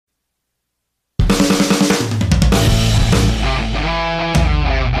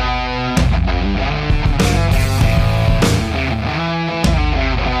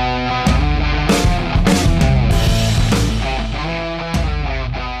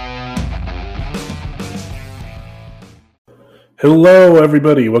Hello,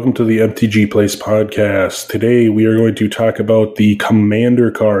 everybody. Welcome to the MTG Place podcast. Today, we are going to talk about the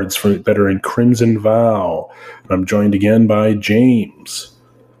Commander cards that are in Crimson Vow. I'm joined again by James.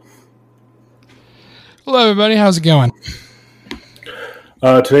 Hello, everybody. How's it going?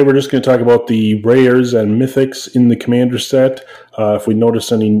 Today, we're just going to talk about the rares and mythics in the Commander set. If we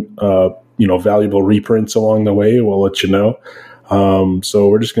notice any, valuable reprints along the way, we'll let you know. So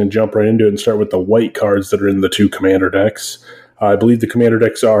we're just going to jump right into it and start with the white cards that are in the two Commander decks. I believe the Commander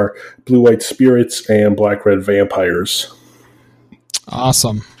decks are Blue-White Spirits and Black-Red Vampires.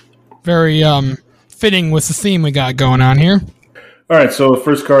 Awesome. Very fitting with the theme we got going on here. All right, so the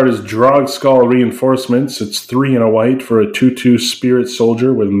first card is Drogskol Reinforcements. It's 3 and a white for a 2/2 Spirit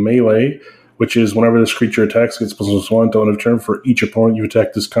Soldier with melee, which is whenever this creature attacks, gets +1 till end of turn for each opponent you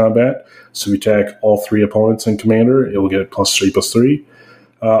attack this combat. So if you attack all 3 opponents in Commander, it will get +3/+3.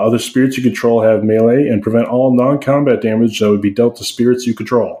 Other spirits you control have melee and prevent all non-combat damage that would be dealt to spirits you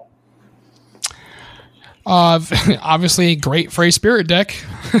control. Obviously, great for a spirit deck.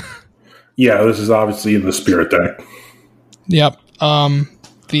 Yeah, this is obviously in the spirit deck. Yep.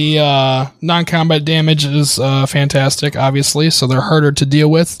 The non-combat damage is fantastic, obviously, so they're harder to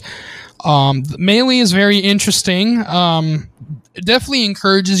deal with. Melee is very interesting. It definitely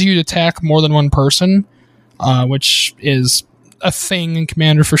encourages you to attack more than one person, which is a thing in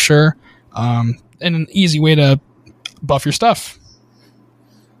Commander for sure, and an easy way to buff your stuff.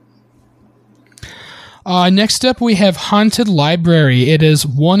 Next up, we have Haunted Library. It is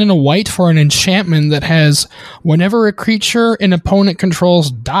 1 and a white for an enchantment that has, whenever a creature an opponent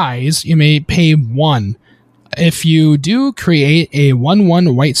controls dies, you may pay 1. If you do, create a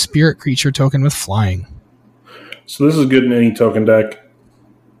 1/1 white spirit creature token with flying. So this is good in any token deck.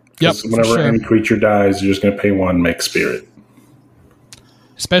 Yep, whenever any creature dies, you're just going to pay 1, make spirit.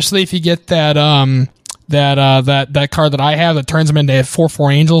 Especially if you get that that card that I have that turns them into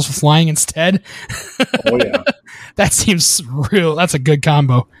 4/4 angels with flying instead. Oh yeah, that seems real. That's a good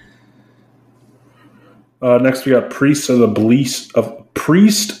combo. Next, we got Priest of the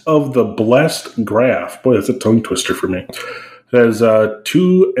Blessed Graph. Boy, that's a tongue twister for me. It has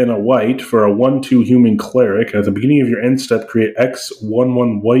 2 and a white for a 1/2 human cleric. At the beginning of your end step, create X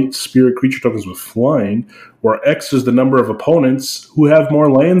 1/1 white spirit creature tokens with flying, where X is the number of opponents who have more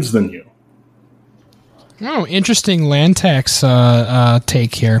lands than you. Oh, interesting land tax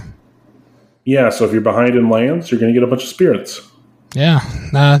take here. Yeah, so if you're behind in lands, you're going to get a bunch of spirits. Yeah,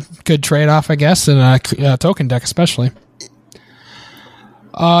 good trade-off, I guess, in a token deck especially.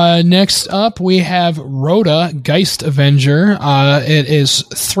 Next up, we have Rhoda, Geist Avenger. It is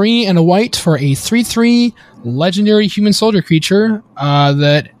 3 and a white for a 3/3 legendary human soldier creature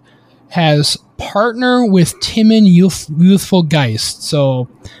that has partner with Timon Youthful Geist. So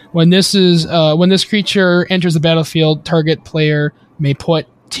when this creature enters the battlefield, target player may put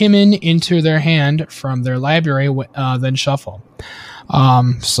Timon into their hand from their library, then shuffle.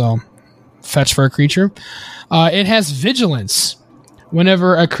 So fetch for a creature. It has Vigilance.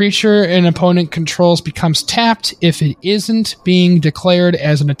 Whenever a creature an opponent controls becomes tapped, if it isn't being declared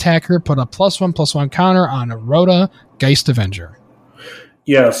as an attacker, put a +1/+1 counter on a Rhoda, Geist Avenger.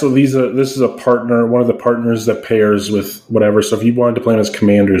 Yeah, so this is a partner, one of the partners that pairs with whatever. So if you wanted to play them as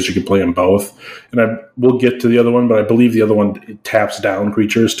commanders, you could play them both. And we'll get to the other one, but I believe the other one taps down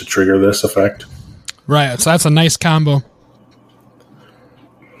creatures to trigger this effect. Right, so that's a nice combo.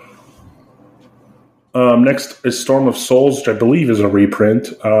 Next is Storm of Souls, which I believe is a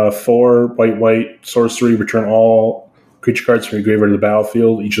reprint. 4 white sorcery, return all creature cards from your graveyard to the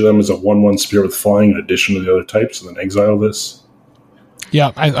battlefield. Each of them is a 1/1 spirit with flying in addition to the other types, and then exile this.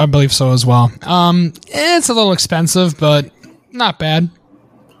 Yeah, I believe so as well. It's a little expensive, but not bad.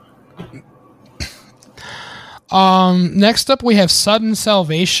 Next up, we have Sudden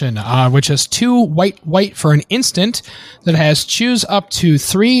Salvation, which is 2 white for an instant that has choose up to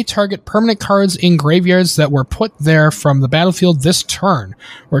 3 target permanent cards in graveyards that were put there from the battlefield this turn.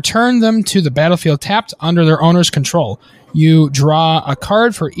 Return them to the battlefield tapped under their owner's control. You draw a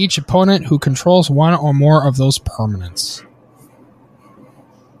card for each opponent who controls 1 or more of those permanents.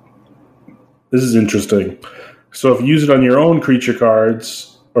 This is interesting. So if you use it on your own creature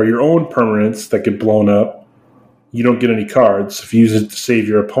cards or your own permanents that get blown up, you don't get any cards. If you use it to save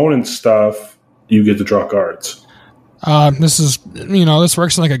your opponent's stuff, you get to draw cards. This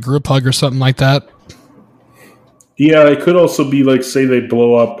works like a group hug or something like that. Yeah, it could also be like, say they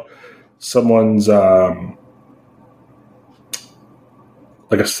blow up someone's like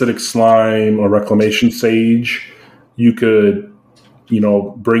Acidic Slime or Reclamation Sage. You could,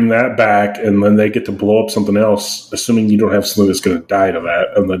 bring that back, and then they get to blow up something else, assuming you don't have something that's going to die to that,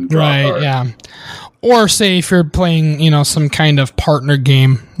 and then draw a card. Yeah. Or say if you're playing, some kind of partner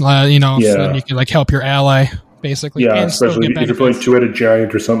game, so then you can like help your ally, basically. Yeah, especially if you're playing two-headed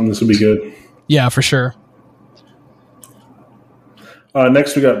giant or something, this would be good. Yeah, for sure.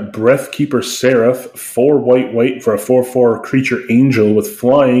 Next, we got Breathkeeper Seraph, 4 white for a 4/4 creature angel with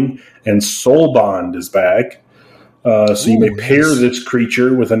flying, and Soul Bond is back. So you may pair this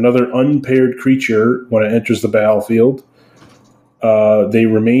creature with another unpaired creature when it enters the battlefield. They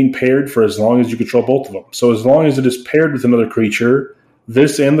remain paired for as long as you control both of them. So as long as it is paired with another creature,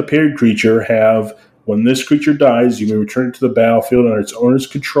 this and the paired creature have, when this creature dies, you may return it to the battlefield under its owner's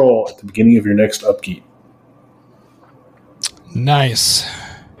control at the beginning of your next upkeep. Nice.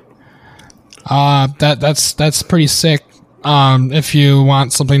 That's pretty sick. If you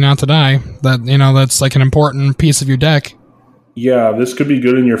want something not to die, that's like an important piece of your deck. Yeah, this could be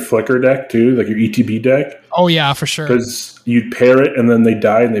good in your Flicker deck too, like your ETB deck. Oh yeah, for sure. Because you'd pair it and then they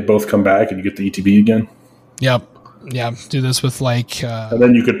die and they both come back and you get the ETB again. Yep. Yeah, do this with like. And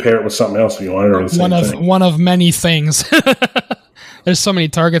then you could pair it with something else if you wanted, or the same thing. One of many things. There's so many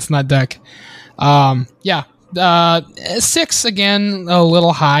targets in that deck. Yeah. 6 again, a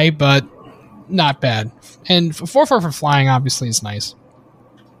little high, but not bad. And 4/4 for flying obviously is nice.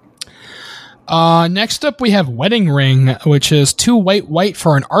 Next up we have Wedding Ring, which is 2 white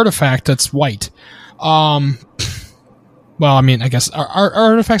for an artifact that's white. Well, I mean, I guess are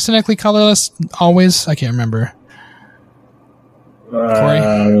artifacts technically colorless always? I can't remember.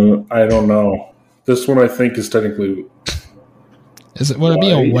 I don't know. This one I think is technically. Would it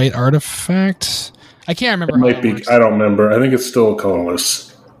be a white artifact? I can't remember. It might be. I don't remember. I think it's still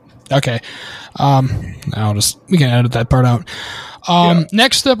colorless. Okay. We can edit that part out.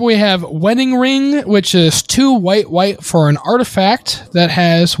 Next up we have Wedding Ring, which is 2 white for an artifact that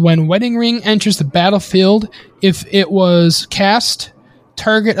has, when Wedding Ring enters the battlefield, if it was cast,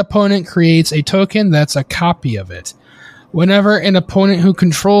 target opponent creates a token that's a copy of it. Whenever an opponent who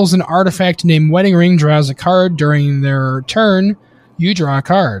controls an artifact named Wedding Ring draws a card during their turn, you draw a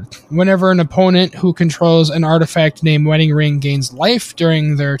card. Whenever an opponent who controls an artifact named Wedding Ring gains life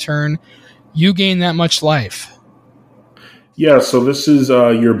during their turn, you gain that much life. Yeah, so this is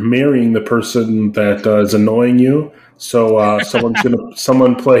you're marrying the person that is annoying you. So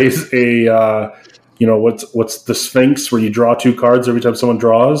someone plays a what's the Sphinx, where you draw 2 cards every time someone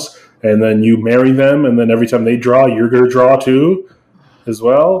draws, and then you marry them, and then every time they draw, you're going to draw 2 as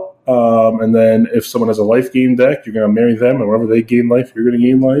well. And then if someone has a life gain deck, you're going to marry them, and whenever they gain life, you're going to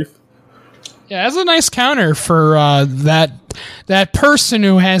gain life. Yeah, that's a nice counter for that person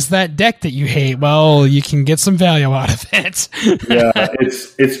who has that deck that you hate. Well, you can get some value out of it. Yeah,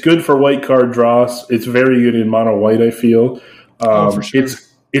 it's good for white card draws. It's very good in mono white, I feel. For sure.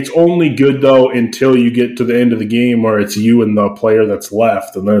 It's only good, though, until you get to the end of the game where it's you and the player that's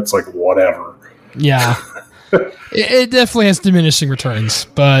left, and then it's like, whatever. Yeah. It definitely has diminishing returns,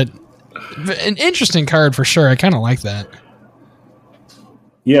 but an interesting card for sure. I kind of like that.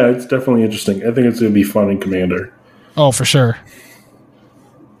 Yeah, it's definitely interesting. I think it's going to be fun in Commander. Oh, for sure.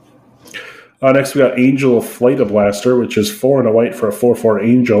 Next, we got Angel of Flight Blaster, which is 4 white for a 4/4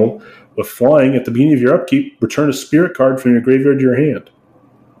 angel. With flying, at the beginning of your upkeep, return a spirit card from your graveyard to your hand.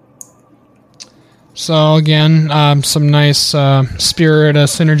 So, again, some nice spirit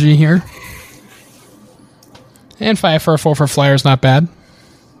synergy here. And 5 for a 4/4 flyer is not bad.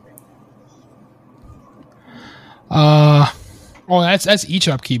 That's each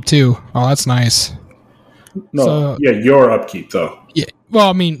upkeep too. Oh, that's nice. No, your upkeep though. Yeah. Well,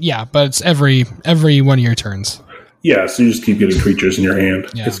 I mean, yeah, but it's every one of your turns. Yeah, so you just keep getting creatures in your hand.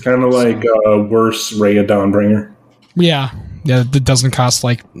 Yeah, it's kind of like worse Raya Dawnbringer. Yeah, that doesn't cost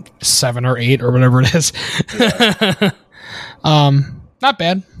like 7 or 8 or whatever it is. Yeah. Not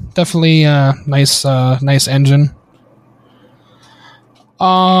bad. Definitely nice engine.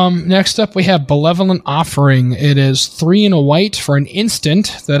 Next up we have Benevolent Offering. It is 3 white for an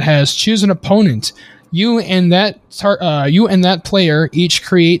instant that has choose an opponent. You and that player each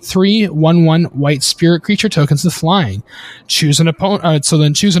create 3 1/1 white spirit creature tokens with flying. Choose an opponent.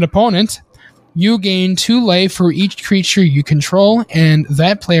 Choose an opponent. You gain 2 life for each creature you control, and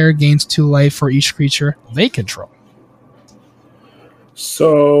that player gains 2 life for each creature they control.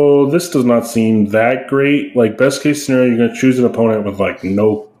 So this does not seem that great. Like, best case scenario, you're going to choose an opponent with like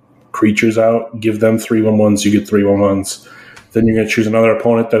no creatures out. Give them 3 1/1s. You get 3 1/1s. Then you're going to choose another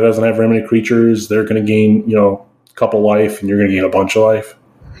opponent that doesn't have very many creatures. They're going to gain, a couple life, and you're going to gain a bunch of life.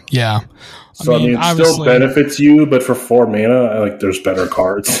 Yeah. So, I mean it still benefits you, but for 4 mana, there's better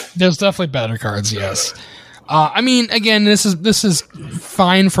cards. There's definitely better cards, yes. I mean, again, this is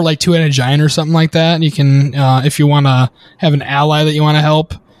fine for like 2-headed giant or something like that. You can, if you want to have an ally that you want to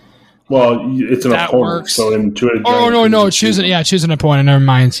help, Well, it's an that opponent, works. so in two-headed Oh, no, choose an opponent. Never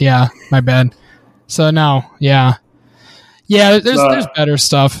mind. Yeah, my bad. So no, yeah. Yeah, there's better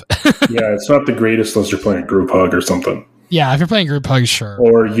stuff. Yeah, it's not the greatest unless you're playing group hug or something. Yeah, if you're playing group hug, sure.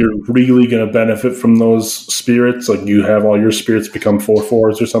 Or you're really going to benefit from those spirits, like you have all your spirits become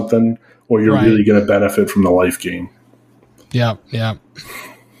 4/4s or something, or you're really going to benefit from the life gain. Yeah.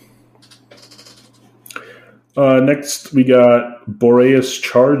 Next, we got Boreas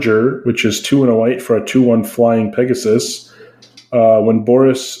Charger, which is 2 and a white for a 2/1 flying Pegasus. When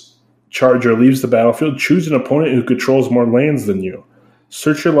Boreas Charger leaves the battlefield, choose an opponent who controls more lands than you.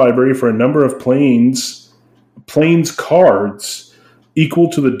 Search your library for a number of plains cards equal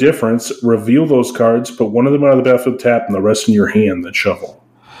to the difference. Reveal those cards, put one of them out of the battlefield tapped, and the rest in your hand, then shuffle.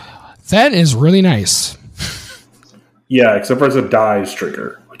 That is really nice. Yeah, except for it's a dies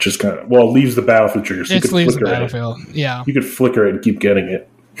trigger, which is kind of, well, it leaves the battlefield trigger. So it leaves the battlefield. Yeah. You could flicker it and keep getting it.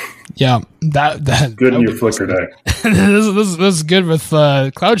 Yeah. That good in your flicker deck. this is good with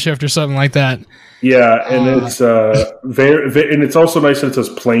Cloud Shift or something like that. Yeah, and it's and it's also nice that it says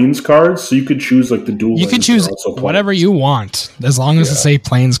plains cards, so you could choose like the dual. You can choose whatever you want as long as it's a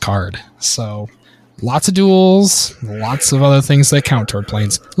plains card. So lots of duels, lots of other things that count toward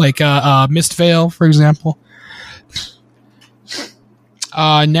plains, like Mist Veil, for example.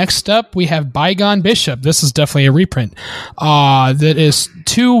 Next up, we have Bygone Bishop. This is definitely a reprint. That is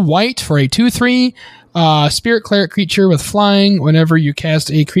 2 white for a 2/3. Spirit Cleric creature with flying. Whenever you cast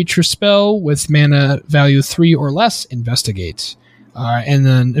a creature spell with mana value 3 or less, investigate. And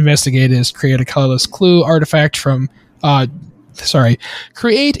then investigate is create a colorless clue artifact from.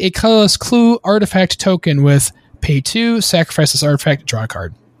 Create a colorless clue artifact token with pay 2, sacrifice this artifact, draw a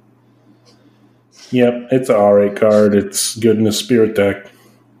card. Yep, it's an alright card. It's good in the Spirit deck.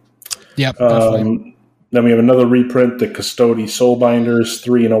 Yep, definitely. Then we have another reprint, the Custody Soulbinders,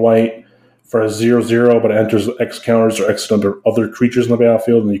 3 and a white for a 0/0, but it enters X counters or X other creatures in the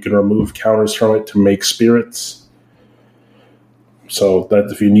battlefield, and you can remove counters from it to make spirits. So that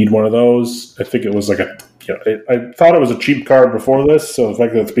if you need one of those, I think it was like I thought it was a cheap card before this, so the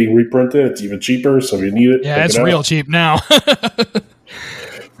fact that it's being reprinted, it's even cheaper. So if you need it, yeah, it's real cheap now.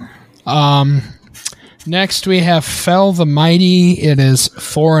 Next, we have Fell the Mighty. It is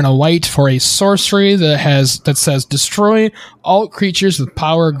 4 and a white for a sorcery that says destroy all creatures with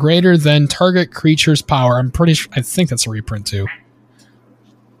power greater than target creature's power. I think that's a reprint too.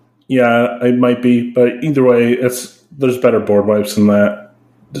 Yeah, it might be, but either way, there's better board wipes than that.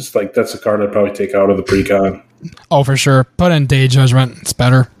 Just like that's a card I'd probably take out of the precon. Oh, for sure. Put in Day Judgment. It's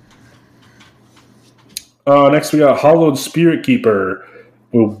better. Next, we got Hollowed Spirit Keeper.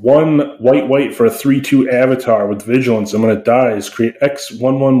 With 1 white for a 3/2 avatar with vigilance, and when it dies, create X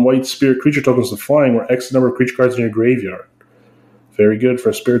 1/1 white spirit creature tokens with flying, where X number of creature cards in your graveyard. Very good for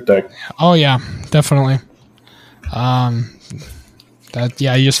a spirit deck. Oh yeah, definitely. You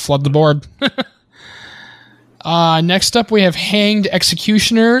just flood the board. Next up, we have Hanged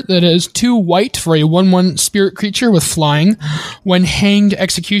Executioner. That is 2 white for a 1/1 spirit creature with flying. When Hanged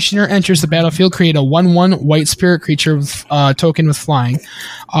Executioner enters the battlefield, create a 1/1 white spirit creature with token with flying.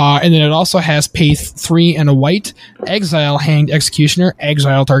 And then it also has pay 3 and a white. Exile Hanged Executioner.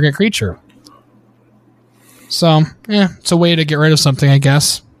 Exile target creature. So, it's a way to get rid of something, I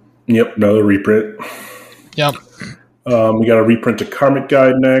guess. Yep, another reprint. Yep. We got a reprint of Karmic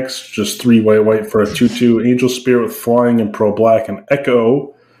Guide next. Just 3 white for a 2/2 Angel Spirit with flying and pro black and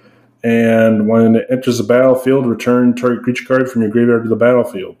echo. And when it enters the battlefield, return target creature card from your graveyard to the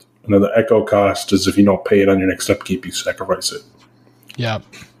battlefield. And then the echo cost is if you don't pay it on your next upkeep, you sacrifice it. Yep.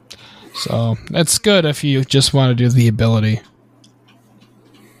 So that's good if you just want to do the ability.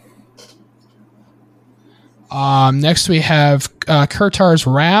 Next we have Kurtar's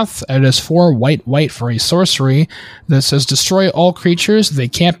Wrath. It is 4 white for a sorcery that says destroy all creatures. They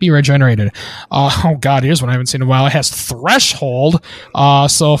can't be regenerated. Oh god, here's one I haven't seen in a while. It has Threshold.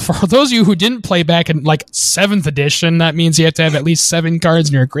 So for those of you who didn't play back in like 7th edition, that means you have to have at least 7 cards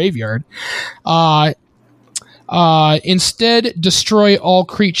in your graveyard. Instead, destroy all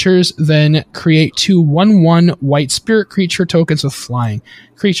creatures, then create 2 1/1 white spirit creature tokens with flying.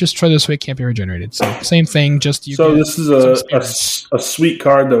 Creatures destroyed this way can't be regenerated. So same thing, just you. So this is a sweet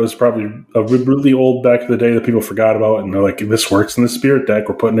card that was probably a really old back in the day that people forgot about, and they're like, this works in the spirit deck,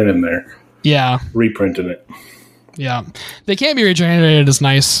 we're putting it in there. Yeah. Reprinting it. Yeah. They can't be regenerated is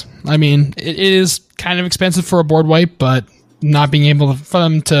nice. I mean, it is kind of expensive for a board wipe, but not being able for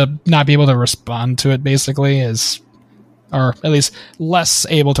them to not be able to respond to it basically is, or at least less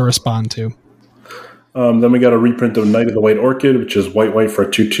able to respond to. Then we got a reprint of Knight of the White Orchid, which is white for a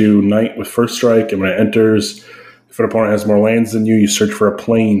 2/2 Knight with first strike, and when it enters, If an opponent has more lands than you, you search for a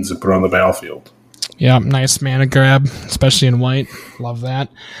plains and put it on the battlefield. Yeah, nice mana grab, especially in white. Love that.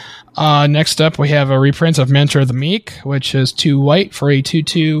 Next up, we have a reprint of Mentor of the Meek, which is 2 white for a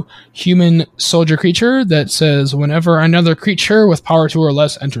 2/2 human soldier creature that says, whenever another creature with power 2 or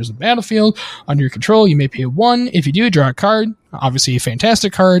less enters the battlefield under your control, you may pay 1. If you do, draw a card. Obviously, a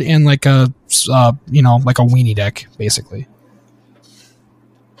fantastic card, and like a weenie deck, basically.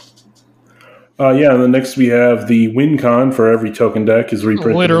 And then next we have the win con for every token deck is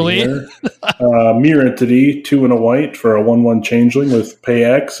reprinted. Literally. Mirror Entity, 2 and a white for a 1/1 changeling with pay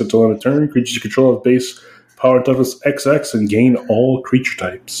X until end of turn. Creatures you control have base power toughness XX and gain all creature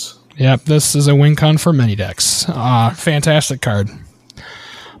types. Yep, this is a win con for many decks. Fantastic card.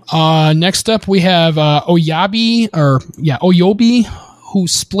 Next up we have Oyobi, who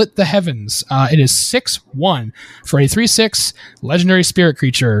split the heavens. It is 6/1 for a 3/6 legendary spirit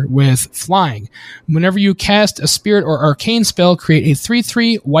creature with flying. Whenever you cast a spirit or arcane spell, create a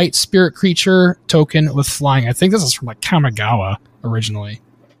 3/3 white spirit creature token with flying. I think this is from like Kamigawa originally.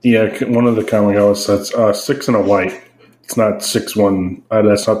 Yeah, one of the Kamigawa sets. 6 and a white. It's not 6/1.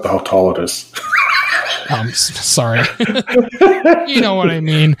 That's not how tall it is. Sorry. You know what I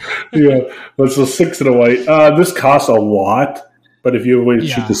mean. Yeah, that's a 6 and a white. This costs a lot. But if you have a way to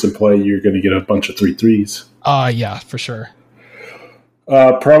shoot this in play, you're going to get a bunch of 3/3s. Yeah, for sure.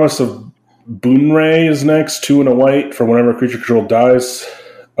 Promise of Boonray is next. 2 and a white for whenever a creature control dies.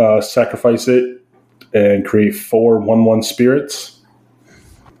 Sacrifice it and create 4 1/1 spirits.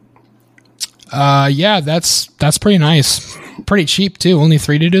 That's pretty nice. Pretty cheap, too. Only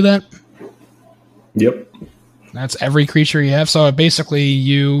 3 to do that? Yep. That's every creature you have. So basically,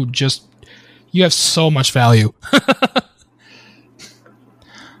 you have so much value.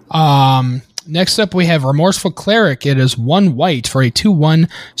 Next up we have Remorseful Cleric. It is 1 white for a 2/1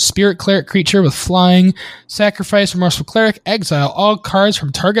 spirit cleric creature with flying. Sacrifice Remorseful Cleric, exile all cards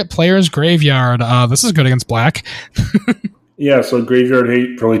from target player's graveyard. This is good against black. Yeah, so graveyard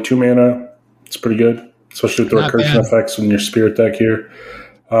hate for only 2 mana. It's pretty good, especially with the recursion effects in your spirit deck here.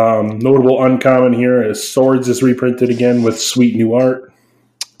 Notable uncommon here is Swords is reprinted again with sweet new art.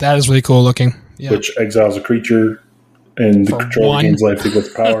 That is really cool looking. Yeah. Which exiles a creature and the controller gains life equals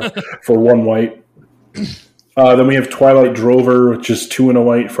power for 1 white. Then we have Twilight Drover, which is 2 and a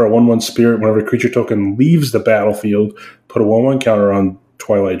white for a 1/1 spirit. Whenever a creature token leaves the battlefield, put a 1/1 counter on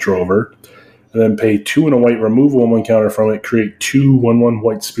Twilight Drover. And then pay 2 and a white, remove a 1/1 counter from it, create 2 1/1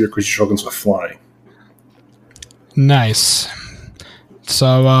 white spirit creature tokens with flying. Nice.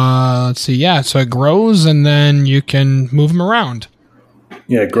 So, let's see. Yeah, so it grows, and then you can move them around.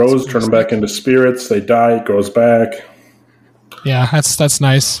 Yeah, it grows, turn them back into spirits. They die, it grows back. Yeah, that's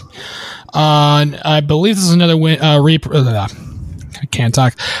nice. I believe this is another I can't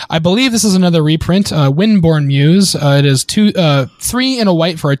talk. I believe this is another reprint. Windborn Muse. It is 3 and a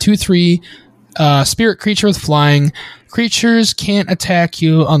white for a 2/3 spirit creature with flying. Creatures can't attack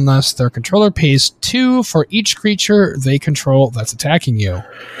you unless their controller pays 2 for each creature they control that's attacking you.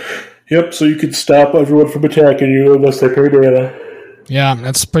 Yep, so you could stop everyone from attacking you unless they pay mana. Yeah,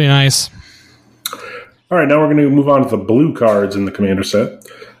 that's pretty nice. All right, now we're going to move on to the blue cards in the Commander set.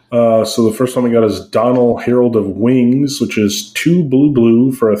 So the first one we got is Donnel, Herald of Wings, which is 2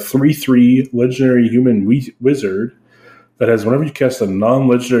 blue for a 3/3 legendary human wizard that has whenever you cast a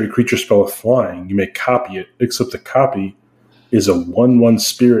non-legendary creature spell with flying, you may copy it, except the copy is a 1/1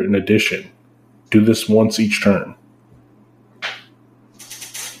 spirit in addition. Do this once each turn.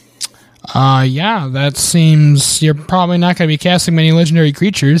 Yeah, that seems you're probably not going to be casting many legendary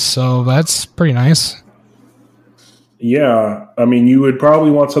creatures, so that's pretty nice. Yeah, I mean, you would probably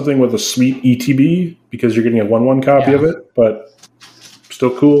want something with a sweet ETB because you're getting a 1/1 copy of it, but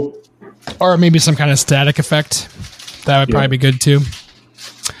still cool. Or maybe some kind of static effect. That would probably be good too.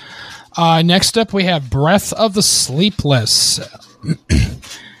 Next up, we have Breath of the Sleepless.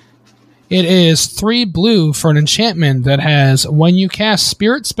 It is 3 blue for an enchantment that has when you cast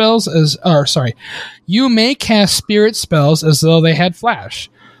spirit spells you may cast spirit spells as though they had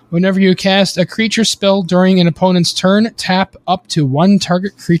flash. Whenever you cast a creature spell during an opponent's turn, tap up to 1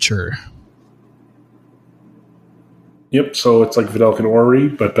 target creature. Yep, so it's like Vidalcan Orrery,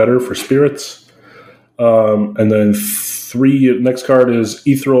 but better for spirits. And then 3, next card is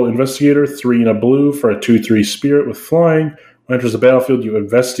Ethereal Investigator, 3 and a blue for a 2/3 spirit with flying. When it enters the battlefield, you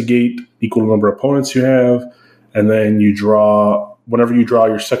investigate equal number of opponents you have, and then you draw, whenever you draw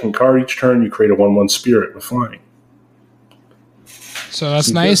your second card each turn, you create a 1/1 spirit with flying. So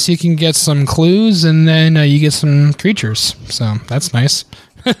that's nice. You can get some clues, and then you get some creatures. So that's nice.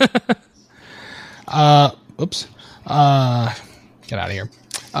 Oops. Get out of here.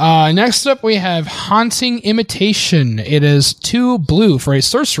 Next up, we have Haunting Imitation. It is 2 blue for a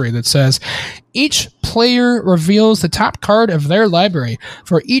sorcery that says, each player reveals the top card of their library.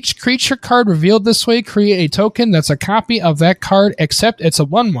 For each creature card revealed this way, create a token that's a copy of that card, except it's a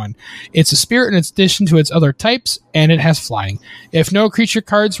 1/1. It's a spirit in addition to its other types, and it has flying. If no creature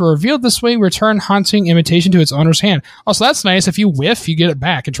cards were revealed this way, return Haunting Imitation to its owner's hand. Also, that's nice. If you whiff, you get it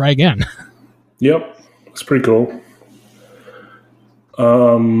back and try again. Yep. It's pretty cool.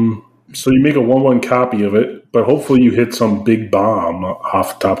 So you make a 1/1 copy of it, but hopefully you hit some big bomb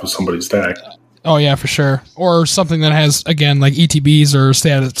off the top of somebody's deck. Oh, yeah, for sure. Or something that has, again, like ETBs or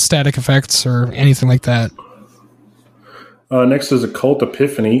static effects or anything like that. Next is Occult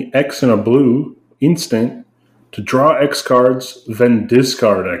Epiphany. X in a blue, instant. To draw X cards, then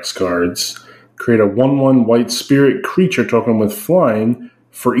discard X cards. Create a 1/1 white spirit creature token with flying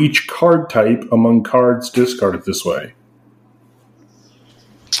for each card type among cards discarded this way.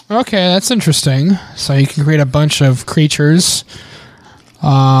 Okay, that's interesting. So you can create a bunch of creatures,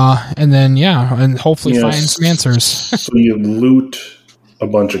 and then and hopefully find some answers. So you loot a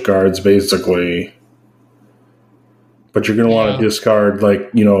bunch of cards, basically, but you're going to want to discard,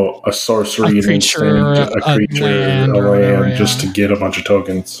 a sorcery, a creature, a land, just to get a bunch of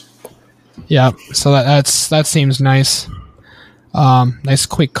tokens. Yeah, so that seems nice. Nice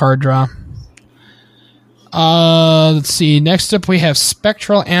quick card draw. Let's see. Next up, we have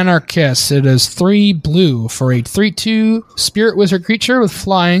Spectral Anarchist. It is 3 blue for a 3/2 spirit wizard creature with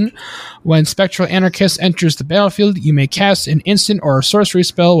flying. When Spectral Anarchist enters the battlefield, you may cast an instant or a sorcery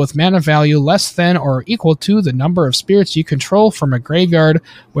spell with mana value less than or equal to the number of spirits you control from a graveyard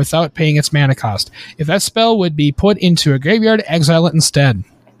without paying its mana cost. If that spell would be put into a graveyard, exile it instead.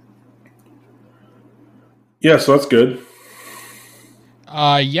 Yeah, so that's good.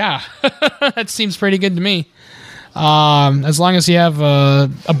 Yeah, that seems pretty good to me. As long as you have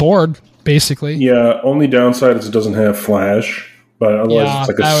a board, basically. Yeah, only downside is it doesn't have flash, but otherwise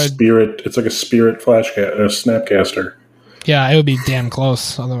it's like a spirit. It's like a spirit snapcaster. Yeah, it would be damn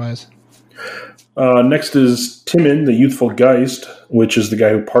close otherwise. Next is Timon, the Youthful Geist, which is the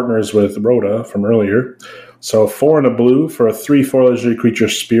guy who partners with Rhoda from earlier. So 4 and a blue for a 3/4 legendary creature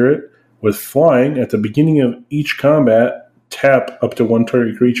spirit with flying. At the beginning of each combat, tap up to 1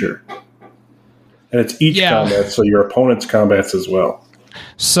 target creature. And it's each combat, so your opponent's combats as well.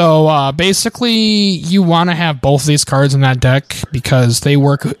 So basically, you want to have both of these cards in that deck because they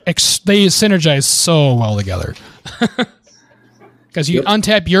they synergize so well together. Because you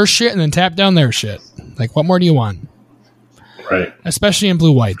untap your shit and then tap down their shit. Like, what more do you want? Right. Especially in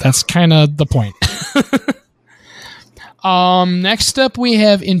blue-white. That's kind of the point. Next up, we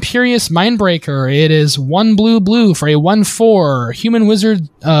have Imperious Mindbreaker. It is 1 blue for a 1/4 human wizard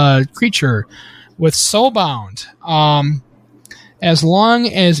creature with Soulbound. As long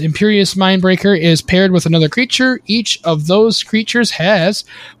as Imperious Mindbreaker is paired with another creature, each of those creatures has,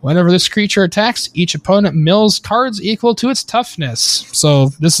 whenever this creature attacks, each opponent mills cards equal to its toughness.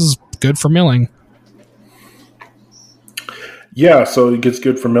 So this is good for milling. Yeah, so it gets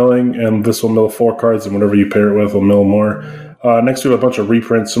good for milling, and this will mill 4 cards, and whatever you pair it with will mill more. Next, we have a bunch of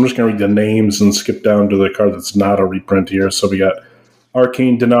reprints. So I'm just going to read the names and skip down to the card that's not a reprint here. So we got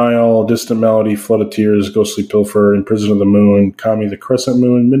Arcane Denial, Distant Melody, Flood of Tears, Ghostly Pilfer, Imprison of the Moon, Kami the Crescent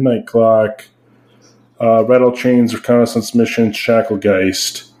Moon, Midnight Clock, Rattle Chains, Reconnaissance Mission,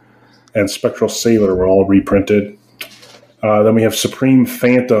 Shacklegeist, and Spectral Sailor were all reprinted. Then we have Supreme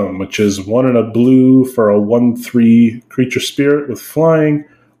Phantom, which is 1 and a blue for a 1/3 creature spirit with flying.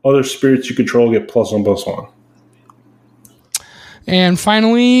 Other spirits you control get +1/+1. And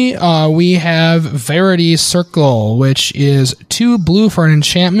finally, we have Verity Circle, which is 2 blue for an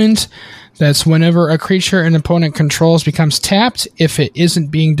enchantment. That's whenever a creature an opponent controls becomes tapped. If it isn't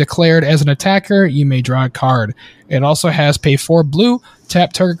being declared as an attacker, you may draw a card. It also has pay 4 blue,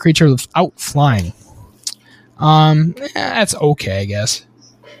 tap target creature without flying. That's okay, I guess.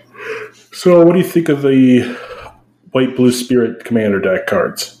 So what do you think of the white-blue spirit commander deck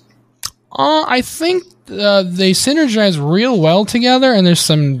cards? I think they synergize real well together, and there's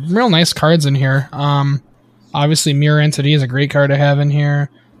some real nice cards in here. Obviously, Mirror Entity is a great card to have in here.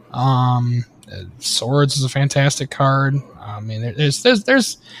 Swords is a fantastic card. I mean,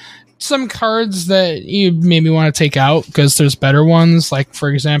 there's some cards that you maybe want to take out because there's better ones. Like, for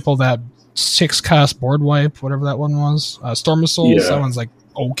example, that 6-cost board wipe, whatever that one was. Storm of Souls, that one's like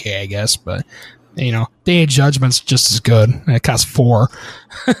okay, I guess, but Day of Judgment's just as good. And it costs 4.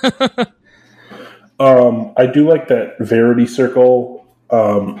 I do like that Verity Circle.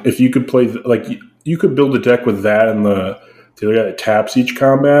 If you could play, you could build a deck with that and the other guy that taps each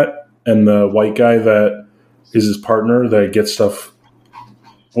combat, and the white guy that is his partner that gets stuff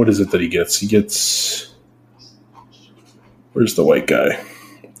what is it that he gets? He gets, where's the white guy?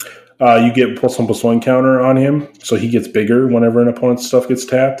 You get +1/+1 counter on him, so he gets bigger whenever an opponent's stuff gets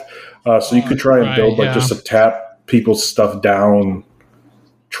tapped. So you could try and build just a tap people's stuff down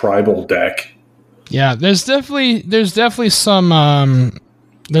tribal deck. Yeah, there's definitely some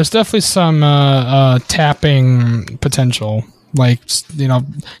tapping potential, like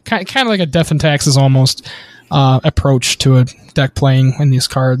kind of like a Death and Taxes almost approach to a deck playing in these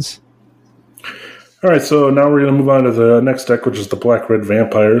cards. All right, so now we're going to move on to the next deck, which is the Black-Red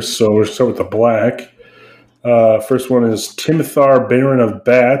Vampires. So we'll start with the black. First one is Timothar, Baron of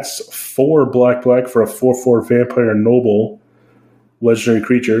Bats, 4 black for a 4/4 Vampire Noble, legendary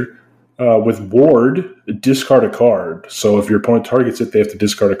creature. With Ward, discard a card. So if your opponent targets it, they have to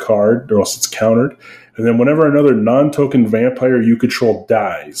discard a card, or else it's countered. And then whenever another non-token vampire you control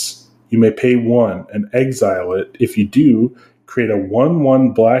dies, you may pay 1 and exile it. If you do, create a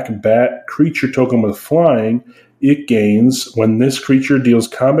 1/1 black bat creature token with flying. It gains when this creature deals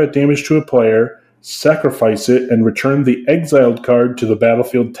combat damage to a player, sacrifice it, and return the exiled card to the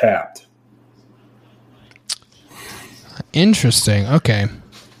battlefield tapped. Interesting. Okay.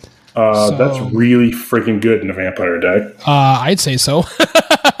 That's really freaking good in a vampire deck. I'd say so.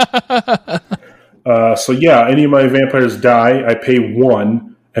 So yeah, any of my vampires die, I pay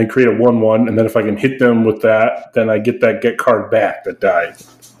 1 and create a 1/1, and then if I can hit them with that, then I get card back that died.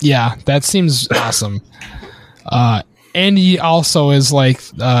 Yeah, that seems awesome. And he also is like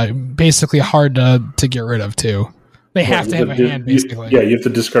basically hard to get rid of too. They have to have a hand, basically. You have to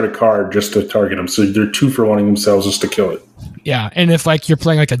discard a card just to target them. So they're 2 for 1ing themselves just to kill it. Yeah, and if like you're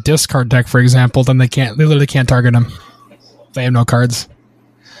playing like a discard deck, for example, then they literally can't target them. They have no cards.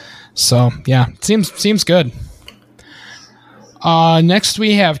 So yeah, seems good. Next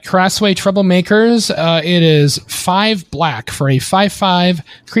we have Crossway Troublemakers. It is 5 black for a 5/5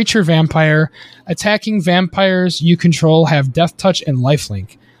 creature vampire. Attacking vampires you control have Death Touch and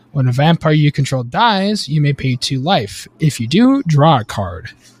Lifelink. When a vampire you control dies, you may pay 2 life. If you do, draw a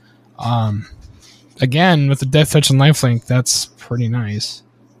card. Again, with the Death Touch and Lifelink, that's pretty nice.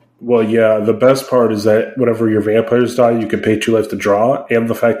 Well, yeah, the best part is that whenever your vampires die, you can pay 2 life to draw, and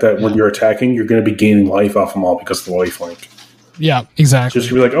the fact that when you're attacking, you're going to be gaining life off them all because of the lifelink. Yeah, exactly. Just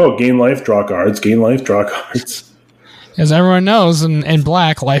to be like, oh, gain life, draw cards, gain life, draw cards. As everyone knows, in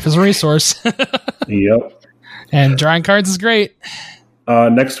black, life is a resource. Yep. And drawing cards is great.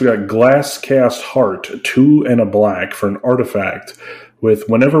 Next, we got Glasscast Heart, 2 and a black for an artifact. With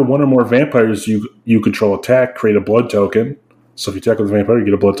whenever one or more vampires you control attack, create a blood token. So if you attack with a vampire, you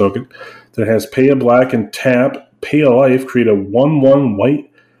get a blood token. Then it has pay a black and tap, pay a life, create a 1/1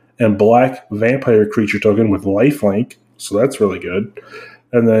 white and black vampire creature token with lifelink. So that's really good.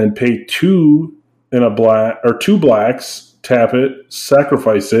 And then pay 2 and a black, or 2 blacks, tap it,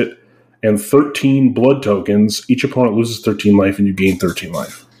 sacrifice it, and 13 blood tokens. Each opponent loses 13 life, and you gain 13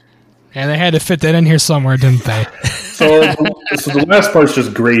 life. And they had to fit that in here somewhere, didn't they? So the last part's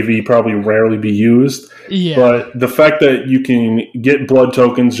just gravy, probably rarely be used. Yeah. But the fact that you can get blood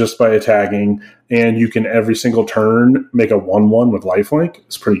tokens just by attacking, and you can every single turn make a 1/1 with lifelink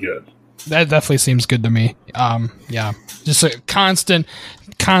is pretty good. That definitely seems good to me. Yeah, just a constant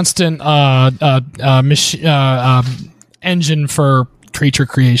engine for creature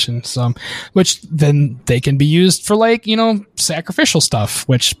creation. So, which then they can be used for sacrificial stuff,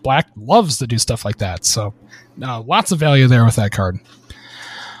 which black loves to do stuff like that. So, lots of value there with that card.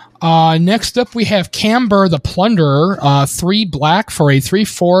 Next up, we have Camber the Plunderer, 3 black for a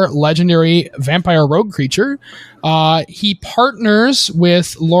 3/4 legendary vampire rogue creature. He partners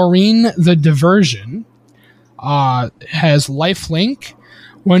with Loreen the Diversion, has lifelink.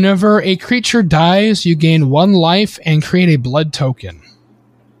 Whenever a creature dies, you gain 1 life and create a blood token.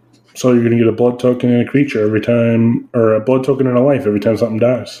 So you're going to get a blood token and a creature every time, or a blood token and a life every time something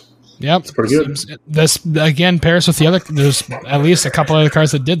dies. Yep, it's pretty good. This again pairs with the other. There's at least a couple other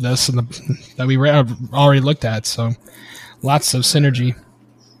cards that did this, that we already looked at. So lots of synergy.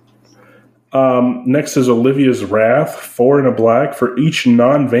 Next is Olivia's Wrath, 4 and a black for each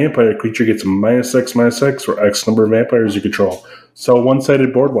non-vampire creature gets -X/-X for X number of vampires you control. So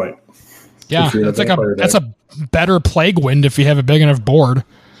one-sided board wipe. Yeah, that's a better Plague Wind if you have a big enough board.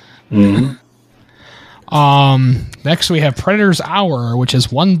 Mm-hmm. Next we have Predator's Hour, which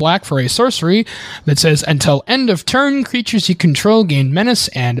is 1 black for a sorcery that says, until end of turn, creatures you control gain menace,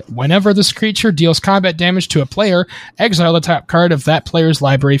 and whenever this creature deals combat damage to a player, exile the top card of that player's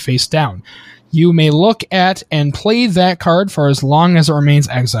library face down. You may look at and play that card for as long as it remains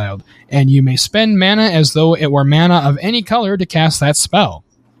exiled, and you may spend mana as though it were mana of any color to cast that spell.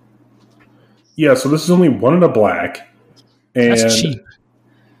 Yeah, so this is only 1 and a black. And that's cheap.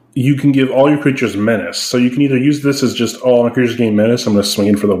 you can give all your creatures menace. So you can either use this as just all my creatures gain menace, I'm going to swing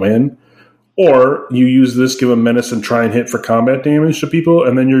in for the win. Or you use this, give them menace, and try and hit for combat damage to people,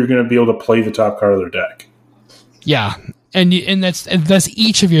 and then you're going to be able to play the top card of their deck. Yeah, and that's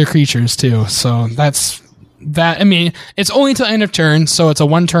each of your creatures too. So that's that. I mean, it's only till end of turn, so it's a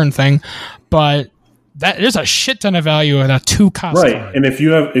 1-turn thing, but there's a shit ton of value in a 2-cost. Right, and if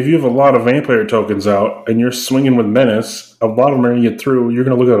you have a lot of vampire tokens out and you're swinging with menace, a lot of them are going to get through. You're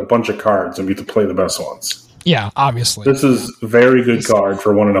going to look at a bunch of cards and get to play the best ones. Yeah, obviously. This is a very good card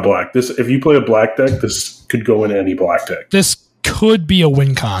for 1 in a black. This, if you play a black deck, this could go in any black deck. This could be a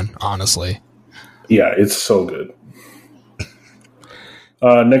win con, honestly. Yeah, it's so good.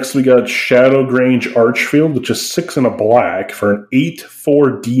 Next, we got Shadowgrange Archfield, which is 6 in a black for an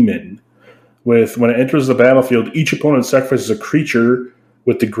 8/4 demon. With when it enters the battlefield, each opponent sacrifices a creature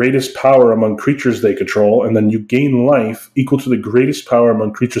with the greatest power among creatures they control, and then you gain life equal to the greatest power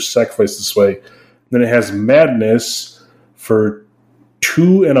among creatures sacrificed this way. Then it has Madness for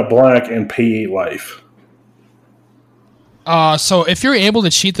 2 in a black and pay 8 life. So if you're able to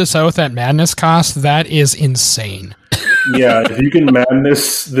cheat this out with that Madness cost, that is insane. Yeah, if you can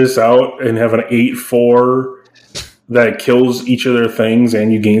Madness this out and have an 8/4 that kills each of their things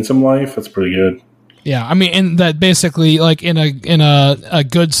and you gain some life, that's pretty good. Yeah, I mean, and that basically, like in a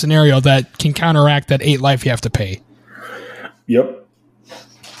good scenario, that can counteract that 8 life you have to pay. Yep.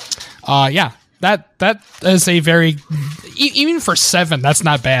 Yeah. That is a very, even for 7, that's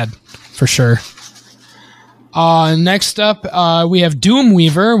not bad for sure. Next up, we have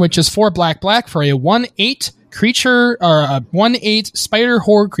Doomweaver, which is 4 black for a 1/8 creature, or a 1/8 spider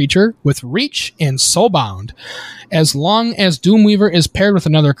horde creature with reach and soulbound. As long as Doomweaver is paired with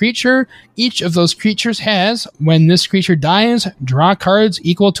another creature, each of those creatures has, when this creature dies, draw cards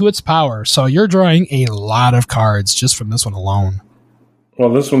equal to its power. So you're drawing a lot of cards just from this one alone. Well,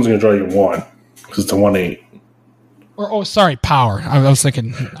 this one's going to draw you 1. Because it's a 1/8. Sorry, power. I was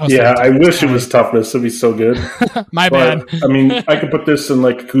thinking. I wish it was toughness. It'd be so good. My bad. I mean, I could put this in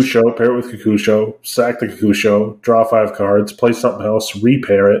like Kakusho, pair it with Kakusho, sack the Kakusho, draw 5 cards, play something else,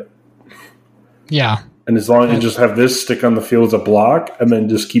 repair it. Yeah. And as long as you just have this stick on the field as a block, and then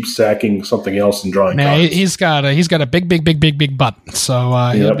just keep sacking something else and drawing cards. He's got a big butt. So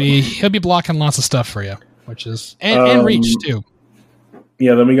he'll be blocking lots of stuff for you, which is and reach too.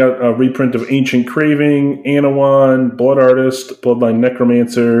 Yeah, then we got a reprint of Ancient Craving, Anawan, Blood Artist, Bloodline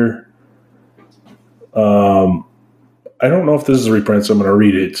Necromancer. I don't know if this is a reprint, so I'm going to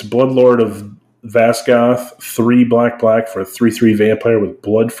read it. It's Bloodlord of Vaskoth, 3 black for a 3/3 vampire with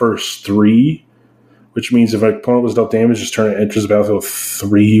Bloodthirst 3, which means if an opponent was dealt damage, just turn it enters the battlefield with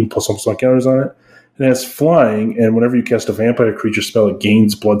 3 +1/+1 counters on it. It has flying, and whenever you cast a vampire creature spell, it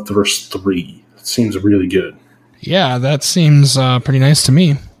gains Bloodthirst 3. It seems really good. Yeah, that seems pretty nice to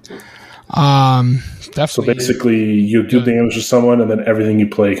me. Definitely. So basically, you do damage to someone, and then everything you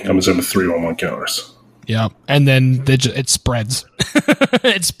play comes in with 3/1 counters. Yeah, and then it spreads.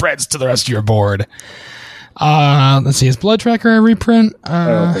 It spreads to the rest of your board. Let's see, is Blood Tracker a reprint? I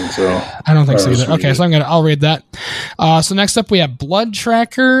don't think so. I don't think so either. Okay, so I'll read that. So next up we have Blood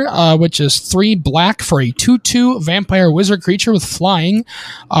Tracker, which is 3 black for a 2/2 vampire wizard creature with flying.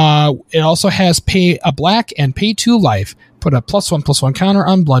 It also has pay a black and pay 2 life. Put a +1/+1 counter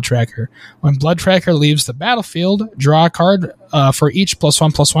on Blood Tracker. When Blood Tracker leaves the battlefield, draw a card for each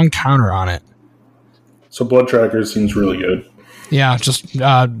 +1/+1 counter on it. So Blood Tracker seems really good. Yeah, just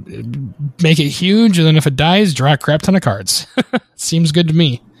make it huge, and then if it dies, draw a crap ton of cards. Seems good to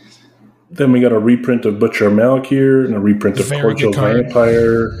me. Then we got a reprint of Butcher of Malakir and a reprint of Cordial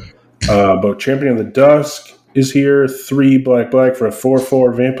Vampire. But Champion of the Dusk is here. 3 black for a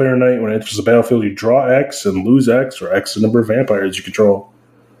 4/4 Vampire Knight. When it enters the battlefield, you draw X and lose X, or X the number of vampires you control.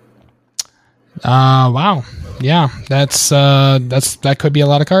 Wow. Yeah, that could be a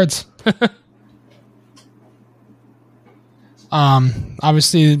lot of cards.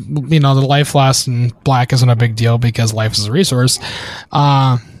 Obviously, the life loss in black isn't a big deal because life is a resource.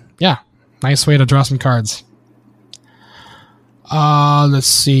 Yeah, nice way to draw some cards. Let's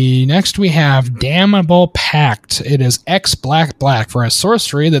see. Next we have Damnable Pact. It is X black for a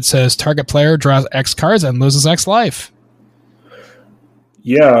sorcery that says target player draws X cards and loses X life.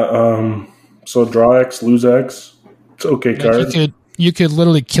 Yeah, so draw X, lose X. It's okay card. You could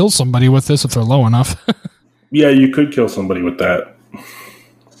literally kill somebody with this if they're low enough. Yeah, you could kill somebody with that.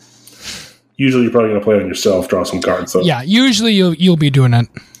 Usually you're probably going to play it on yourself, draw some cards. Though. Yeah, usually you'll be doing it.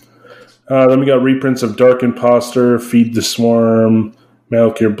 Then we got reprints of Dark Imposter, Feed the Swarm,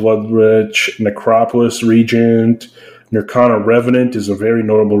 Malakir Bloodrich, Necropolis Regent, Nirkana Revenant is a very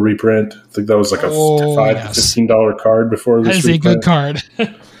notable reprint. I think that was like a $5 to $15 card before this reprint. That is a good card.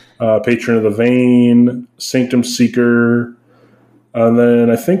 Patron of the Vein, Sanctum Seeker, and then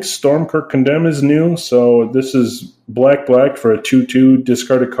I think Stormkirk Condemn is new. So this is black for a 2/2.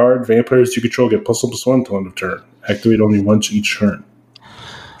 Discard a card. Vampires you control get +1/+1 until end of turn. Activate only once each turn.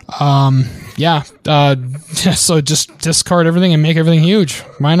 Yeah. So just discard everything and make everything huge.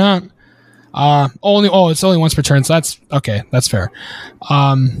 Why not? It's only once per turn, so that's okay. That's fair.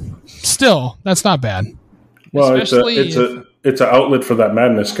 Still, that's not bad. Well, it's an outlet for that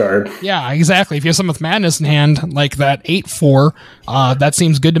Madness card. Yeah, exactly. If you have something with Madness in hand, like that 8/4, that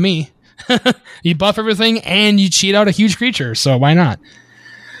seems good to me. You buff everything and you cheat out a huge creature, so why not?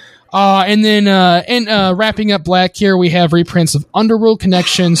 And then wrapping up black here, we have reprints of Underworld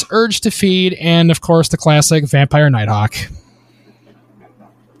Connections, Urge to Feed, and of course the classic Vampire Nighthawk.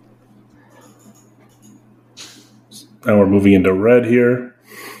 Now we're moving into red here.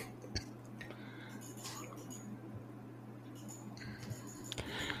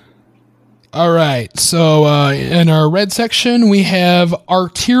 All right, so in our red section, we have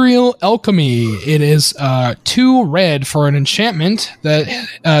Arterial Alchemy. It is 2 red for an enchantment that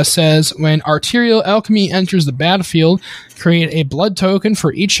says, when Arterial Alchemy enters the battlefield, create a blood token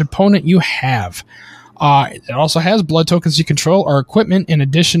for each opponent you have. It also has blood tokens you control or equipment in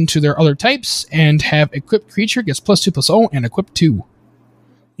addition to their other types, and have equipped creature gets +2/+0 and equip 2.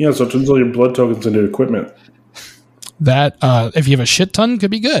 Yeah, so it turns all your blood tokens into equipment. That, if you have a shit ton,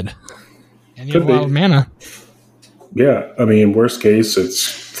 could be good. And you have a lot of mana. Yeah, I mean, worst case, it's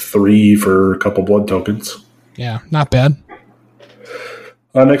 3 for a couple blood tokens. Yeah, not bad.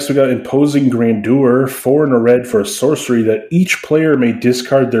 Next, we got Imposing Grandeur, 4 and a red for a sorcery that each player may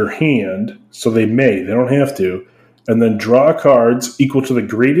discard their hand, so they don't have to, and then draw cards equal to the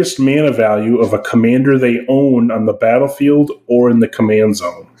greatest mana value of a commander they own on the battlefield or in the command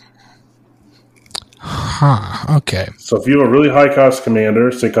zone. Huh, okay. So if you have a really high-cost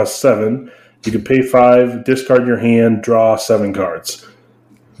commander, say it costs 7, you can pay 5, discard your hand, draw 7 cards.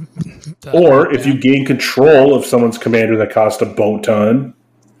 Or if you gain control of someone's commander that costs a boat ton,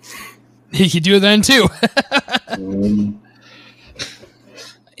 you could do it then too.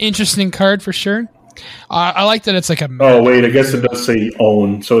 Interesting card for sure. I like that it's like a... Oh, wait, I guess it does say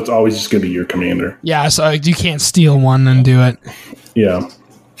own, so it's always just going to be your commander. Yeah, so you can't steal one and do it. Yeah.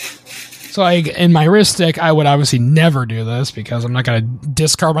 So in my wrist deck, I would obviously never do this because I'm not going to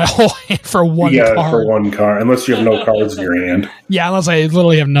discard my whole hand for one card. Yeah, for one card, unless you have no cards in your hand. Yeah, unless I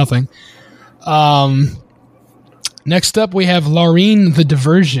literally have nothing. Next up, we have Laureen the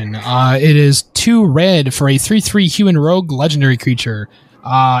Diversion. It is 2 red for a 3/3 human rogue legendary creature.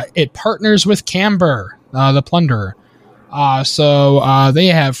 It partners with Camber, the Plunderer. So they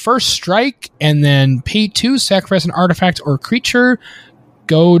have first strike, and then pay 2, sacrifice an artifact or creature,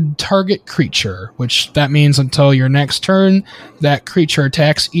 goad target creature, which that means until your next turn, that creature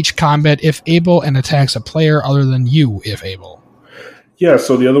attacks each combat if able and attacks a player other than you if able. Yeah,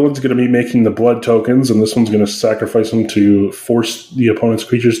 so the other one's going to be making the blood tokens, and this one's going to sacrifice them to force the opponent's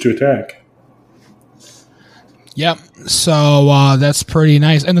creatures to attack. Yep, so that's pretty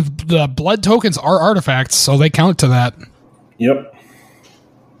nice. And the blood tokens are artifacts, so they count to that. Yep.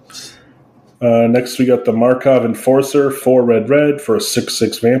 Next, we got the Markov Enforcer, 4 red for a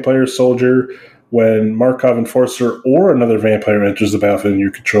 6/6 vampire soldier. When Markov Enforcer or another vampire enters the battlefield in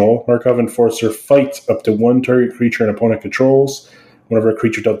your control, Markov Enforcer fights up to 1 target creature an opponent controls. Whenever a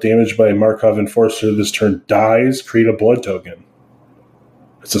creature dealt damage by a Markov Enforcer this turn dies, create a blood token.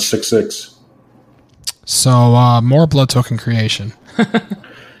 It's a 6/6. So more blood token creation.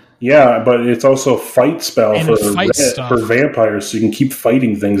 Yeah, but it's also a fight spell and for vampires, so you can keep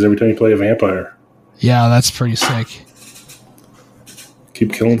fighting things every time you play a vampire. Yeah, that's pretty sick.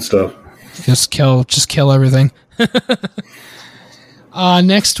 Keep killing stuff. Just kill everything.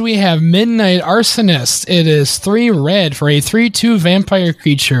 Next we have Midnight Arsonist. It is 3 red for a 3/2 vampire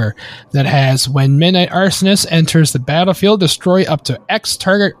creature that has, when Midnight Arsonist enters the battlefield, destroy up to X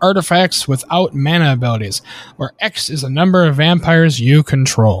target artifacts without mana abilities, where X is the number of vampires you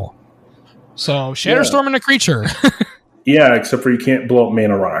control. So Shatterstorm and a creature. Yeah, except for you can't blow up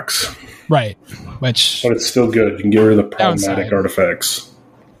mana rocks. Right. But it's still good. You can get rid of the problematic downside. Artifacts.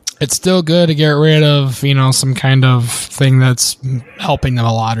 It's still good to get rid of, some kind of thing that's helping them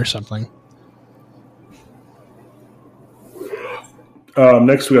a lot or something.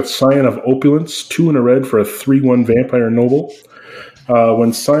 Next, we got Scion of Opulence, 2 and a red for a 3/1 vampire noble.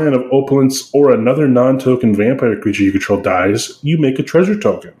 When Scion of Opulence or another non-token vampire creature you control dies, you make a treasure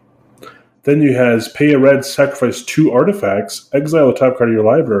token. Then you has pay a red, sacrifice 2 artifacts, exile a top card of your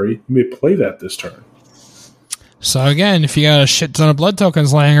library. You may play that this turn. So again, if you got a shit ton of blood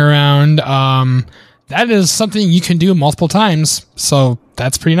tokens laying around, that is something you can do multiple times. So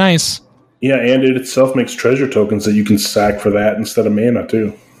that's pretty nice. Yeah, and it itself makes treasure tokens that you can sack for that instead of mana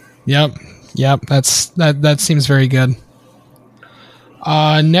too. Yep. That seems very good.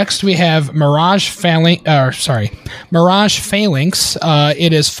 Next we have Mirage Phalanx.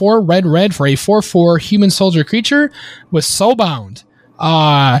 It is 4 red for a 4/4 human soldier creature with Soulbound.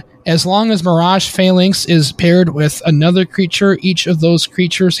 As long as Mirage Phalanx is paired with another creature each of those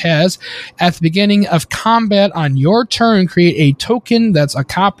creatures has, at the beginning of combat on your turn, create a token that's a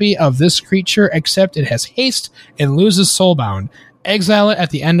copy of this creature, except it has haste and loses Soulbound. Exile it at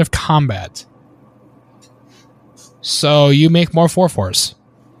the end of combat. So you make more 4/4s.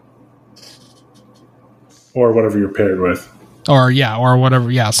 Or whatever you're paired with. Or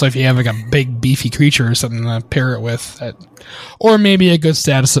whatever. Yeah, so if you have like a big beefy creature or something to pair it with, or maybe a good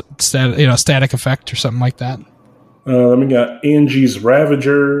static effect or something like that. Then we got Angie's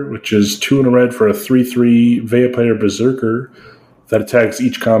Ravager, which is 2 and a red for a 3/3 Vampire Berserker that attacks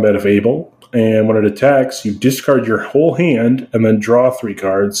each combat if able. And when it attacks, you discard your whole hand and then draw 3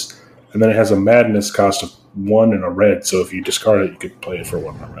 cards. And then it has a Madness cost of 1 and a red. So if you discard it, you could play it for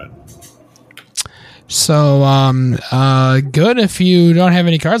 1 and a red. So, good if you don't have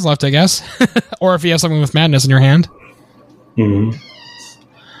any cards left, I guess. Or if you have something with Madness in your hand. Mm-hmm.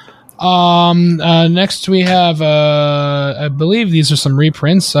 Next we have, I believe these are some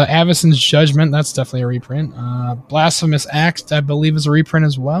reprints. Avacyn's Judgment, that's definitely a reprint. Blasphemous Act, I believe, is a reprint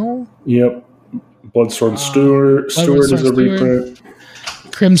as well. Yep. Bloodsword Steward is a reprint.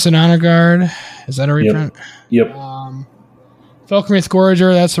 Crimson Honor Guard, is that a reprint? Yep. Falconwraith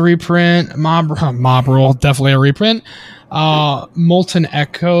Gorger, that's a reprint. Mob Rule, definitely a reprint. Molten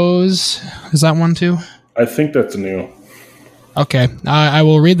Echoes, is that one too? I think that's new. Okay, I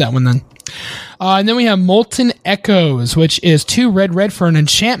will read that one then. And then we have Molten Echoes, which is 2 red for an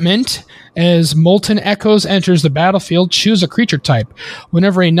enchantment. As Molten Echoes enters the battlefield, choose a creature type.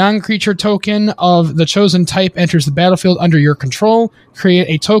 Whenever a non-creature token of the chosen type enters the battlefield under your control, create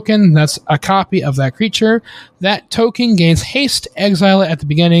a token that's a copy of that creature. That token gains haste. Exile it at the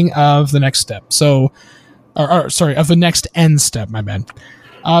beginning of the next step. Of the next end step, my bad.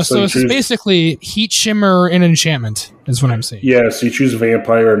 So it's basically Heat Shimmer and enchantment, is what I'm saying. Yeah, so you choose a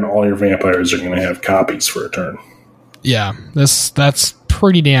vampire, and all your vampires are going to have copies for a turn. Yeah, that's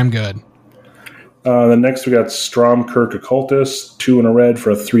pretty damn good. Then next we got Stromkirk Occultist, 2 and a red for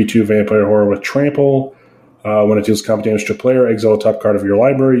a 3/2 vampire horror with trample. When it deals combat damage to a player, exile a top card of your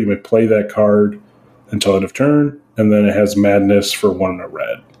library. You may play that card until end of turn, and then it has Madness for 1 and a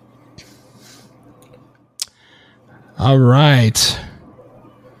red. All right.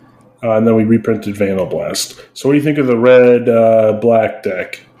 And then we reprinted Vandal Blast. So what do you think of the red-black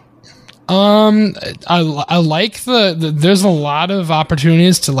deck? I like there's a lot of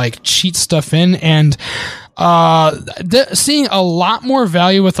opportunities to like cheat stuff in, and seeing a lot more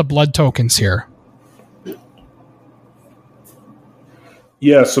value with the blood tokens here.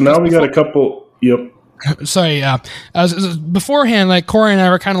 Yeah, so now we got a couple. Yep. Sorry, beforehand, like Corey and I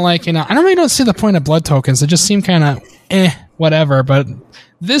were kind of like, I don't see the point of blood tokens. They just seem kind of whatever. But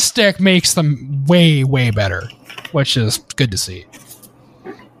this deck makes them way, way better, which is good to see.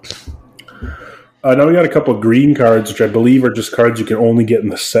 Now we got a couple of green cards, which I believe are just cards you can only get in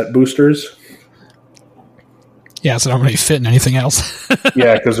the set boosters. Yeah, so they don't really fit in anything else.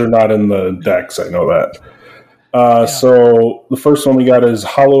 Yeah, because they're not in the decks. I know that. So the first one we got is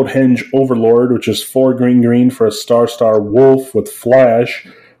Hollowed Henge Overlord, which is 4 green for a star wolf with flash.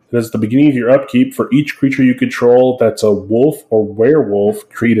 It is the beginning of your upkeep. For each creature you control that's a wolf or werewolf,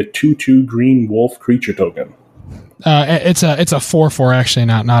 create a 2/2 green wolf creature token. It's a 4/4 actually,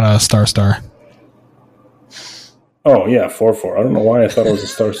 not a star. Oh yeah, 4/4. I don't know why I thought it was a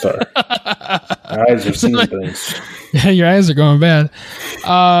star. My eyes are seeing things. Yeah, your eyes are going bad.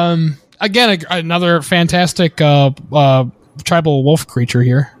 Again, another fantastic tribal wolf creature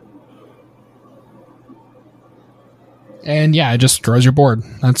here. And yeah, it just draws your board.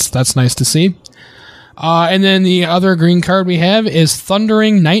 That's nice to see. And then the other green card we have is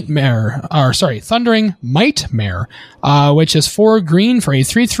Thundering Mightmare, which is 4 green for a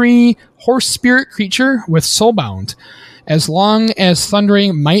 3/3 horse spirit creature with Soulbound. As long as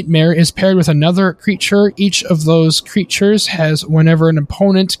Thundering Mightmare is paired with another creature, each of those creatures has, whenever an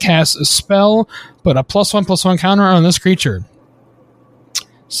opponent casts a spell, put a +1/+1 counter on this creature.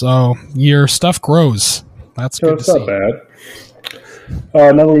 So your stuff grows. That's good to see. Not bad.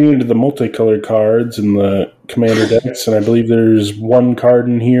 Now we're into the multicolored cards in the commander decks, and I believe there's one card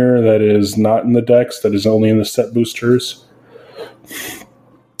in here that is not in the decks, that is only in the set boosters.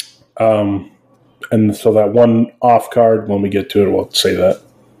 And so that one off card, when we get to it, we'll say that.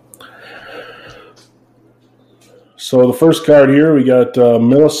 So the first card here, we got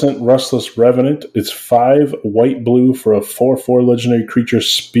Millicent Restless Revenant. It's 5 white-blue for a 4/4 legendary creature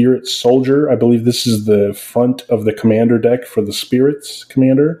Spirit Soldier. I believe this is the front of the commander deck for the Spirits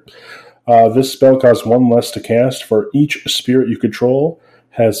commander. This spell costs 1 less to cast for each spirit you control,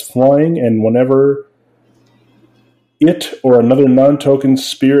 has flying, and whenever it or another non-token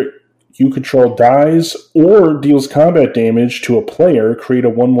spirit you control dies or deals combat damage to a player, create a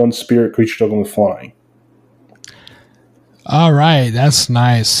 1/1 spirit creature token with flying. All right, that's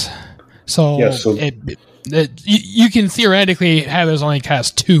nice. So, Yeah, you can theoretically have those only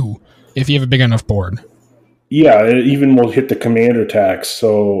cast 2 if you have a big enough board. Yeah, it even will hit the commander tax,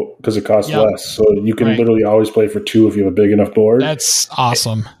 so because it costs less. So you can literally always play for 2 if you have a big enough board. That's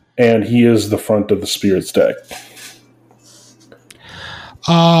awesome. And he is the front of the Spirits deck.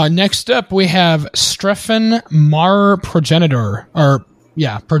 Next up, we have Streffen Mar Progenitor,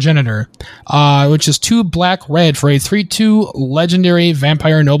 which is 2 black-red for a 3/2 legendary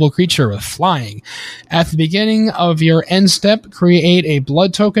vampire noble creature with flying. At the beginning of your end step, create a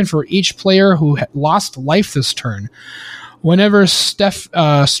blood token for each player who lost life this turn. Whenever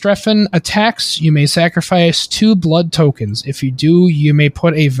Streffen attacks, you may sacrifice 2 blood tokens. If you do, you may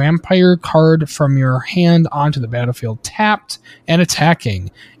put a vampire card from your hand onto the battlefield tapped and attacking.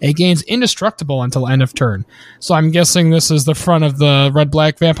 It gains indestructible until end of turn. So I'm guessing this is the front of the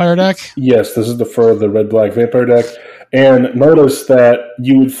red-black vampire deck? Yes, this is the front of the red-black vampire deck. And notice that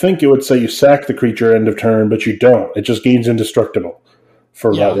you would think it would say you sack the creature end of turn, but you don't. It just gains indestructible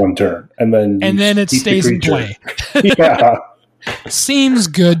for that 1 turn. And then it stays in play. Yeah. Seems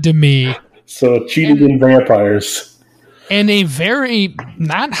good to me. So cheating in vampires. And a very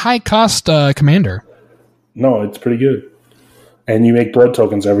not high cost commander. No, it's pretty good. And you make blood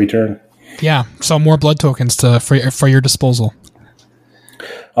tokens every turn. Yeah, so more blood tokens for your disposal.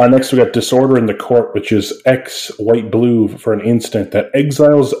 Next we got Disorder in the Court, which is X white-blue for an instant that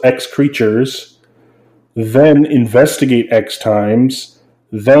exiles X creatures, then investigate X times,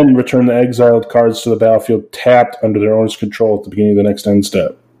 then return the exiled cards to the battlefield tapped under their owner's control at the beginning of the next end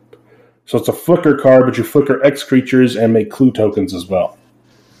step. So it's a flicker card, but you flicker X creatures and make clue tokens as well.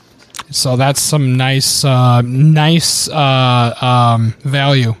 So that's some nice value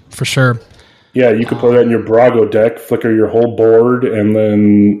for sure. Yeah, you could play that in your Brago deck, flicker your whole board, and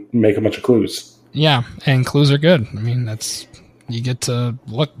then make a bunch of clues. Yeah, and clues are good. I mean, you get to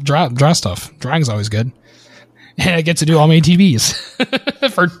draw stuff. Drawing's always good. And I get to do all my TVs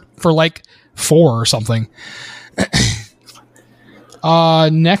for like 4 or something.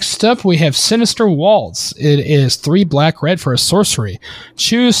 Next up, we have Sinister Waltz. It is 3 black-red for a sorcery.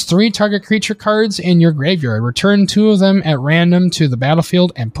 Choose 3 target creature cards in your graveyard. Return 2 of them at random to the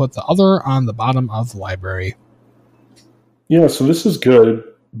battlefield and put the other on the bottom of the library. Yeah, so this is good,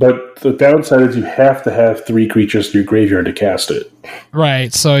 but the downside is you have to have 3 creatures in your graveyard to cast it.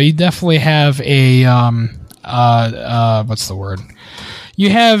 Right, so you definitely have a... what's the word? You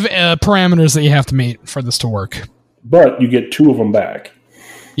have parameters that you have to meet for this to work. But you get 2 of them back.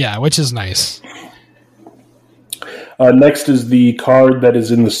 Yeah, which is nice. Next is the card that is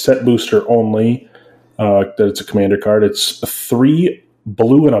in the set booster only. That it's a commander card. It's 3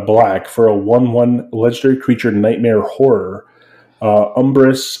 blue and a black for a 1/1 legendary creature Nightmare Horror.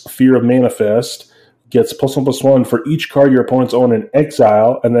 Umbrous Fear of Manifest gets +1/+1 for each card your opponents own in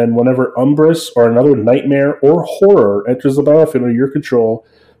exile, and then whenever Umbrous or another Nightmare or Horror enters the battlefield under your control,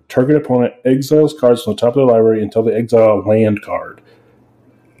 target opponent exiles cards from the top of the library until they exile a land card.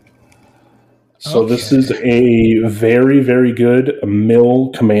 So This is a very, very good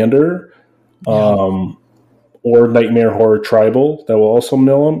mill commander, or Nightmare Horror Tribal that will also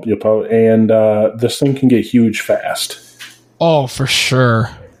mill them. And this thing can get huge fast. Oh, for sure.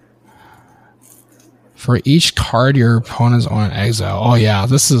 For each card your opponents own in exile. Oh, yeah.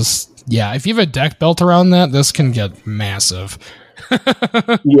 This is... Yeah, if you have a deck built around that, this can get massive.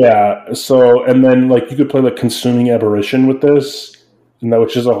 Yeah, so... And then, like, you could play, like, Consuming Aberration with this, and that,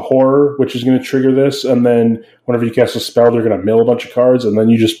 which is a horror, which is going to trigger this, and then whenever you cast a spell, they're going to mill a bunch of cards, and then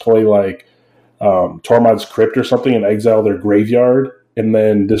you just play, like, Tormod's Crypt or something and exile their graveyard, and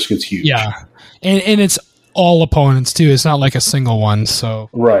then this gets huge. Yeah, and it's all opponents too. It's not like a single one. So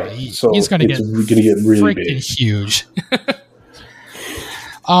right, so he's going to get really big, huge.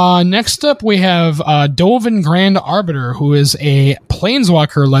 Next up, we have Dovin Grand Arbiter, who is a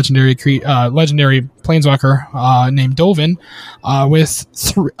Planeswalker legendary Planeswalker named Dovin.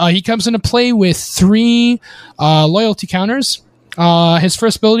 He comes into play with 3 loyalty counters. His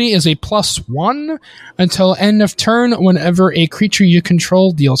first ability is a +1 until end of turn. Whenever a creature you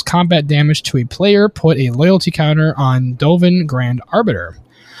control deals combat damage to a player, put a loyalty counter on Dovin Grand Arbiter.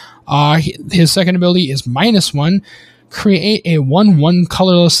 His second ability is -1. Create a 1/1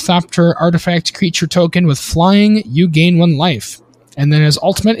 colorless Thopter artifact creature token with flying. You gain 1 life. And then his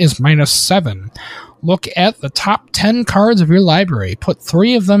ultimate is -7. Look at the top 10 cards of your library. Put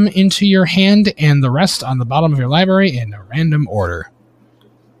 3 of them into your hand and the rest on the bottom of your library in a random order.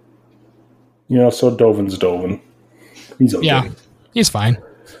 So Dovin's Dovin. He's okay. Yeah, he's fine.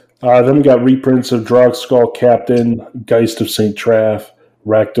 Then we got reprints of Drogskull Captain, Geist of St. Traff,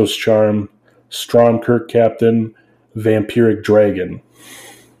 Rakdos Charm, Stromkirk Captain, Vampiric Dragon.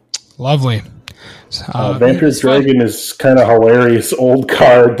 Lovely. Vampiric Dragon is kind of hilarious old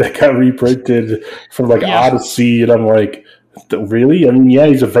card that got reprinted from Odyssey, and I'm like, really? I mean, yeah,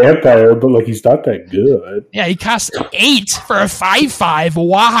 he's a vampire, but he's not that good. Yeah, he costs 8 for a 5/5.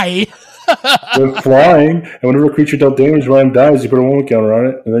 Why? With flying, and whenever a creature dealt damage when it dies, you put a 1 counter on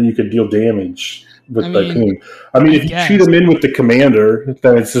it, and then you could deal damage with Tycoon. If you cheat him in with the commander,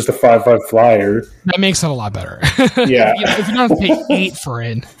 then it's just a 5/5 flyer. That makes it a lot better. Yeah. If you don't have to pay 8 for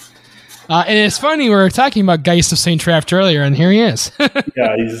it. And it's funny, we were talking about Geist of St. Traft earlier, and here he is.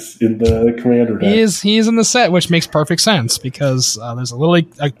 Yeah, he's in the commander deck. He is in the set, which makes perfect sense, because there's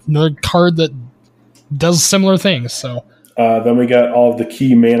another card that does similar things, so... Then we got all of the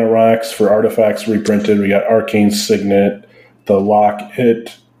key mana rocks for artifacts reprinted. We got Arcane Signet, the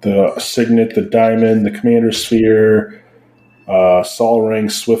Locket, the Signet, the Diamond, the Commander Sphere, Sol Ring,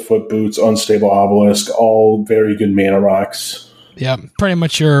 Swiftfoot Boots, Unstable Obelisk, all very good mana rocks. Yeah, pretty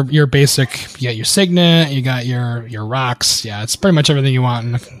much your basic. You got your Signet, you got your rocks. Yeah, it's pretty much everything you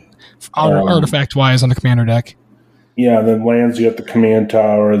want artifact-wise on the Commander deck. Yeah, and then lands, you got the Command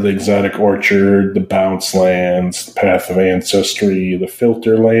Tower, the Exotic Orchard, the Bounce lands, the Path of Ancestry, the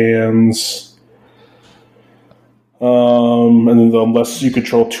Filter lands. And then unless you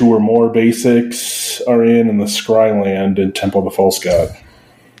control 2 or more basics are in, and the Scry land and Temple of the False God.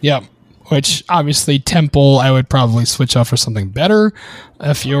 Yep, which obviously Temple I would probably switch out for something better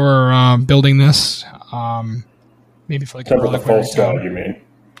if you're building this. Maybe for Temple of the False God, you mean?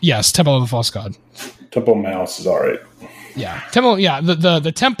 Yes, Temple of the False God. Temple Mouse is all right. Yeah, Temple. Yeah,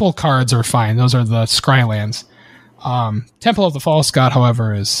 the Temple cards are fine. Those are the Scry lands. Temple of the False God,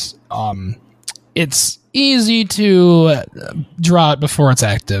 however, is it's easy to draw it before it's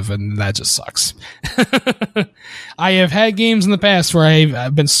active, and that just sucks. I have had games in the past where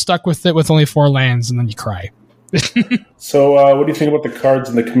I've been stuck with it with only 4 lands, and then you cry. So, what do you think about the cards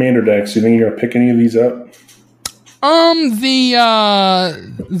in the Commander decks? Do you think you're gonna pick any of these up? The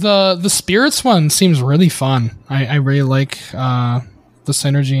Spirits one seems really fun. I really like the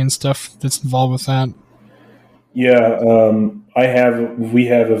synergy and stuff that's involved with that. Yeah, we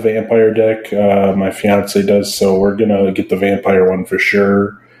have a vampire deck. My fiance does, so we're gonna get the vampire one for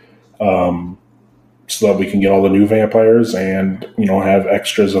sure. So that we can get all the new vampires and have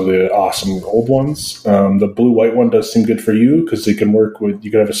extras of the awesome old ones. The blue-white one does seem good for you because it can work with. You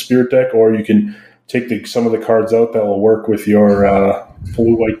can have a spirit deck, or you can take some of the cards out that will work with your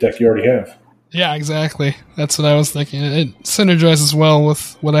blue-white deck you already have. Yeah, exactly. That's what I was thinking. It synergizes well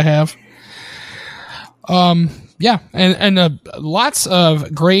with what I have. Yeah, and lots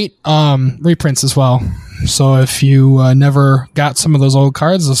of great reprints as well. So if you never got some of those old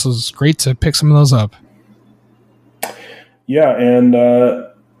cards, this is great to pick some of those up. Yeah, and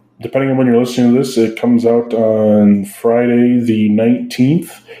depending on when you're listening to this, it comes out on Friday the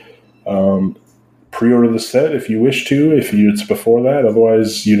 19th. Pre-order the set if you wish to. It's before that,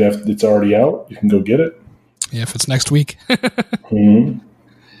 otherwise it's already out. You can go get it. Yeah, if it's next week. Mm-hmm.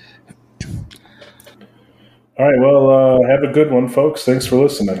 All right, well, have a good one, folks. Thanks for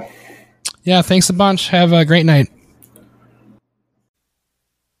listening. Yeah, thanks a bunch. Have a great night.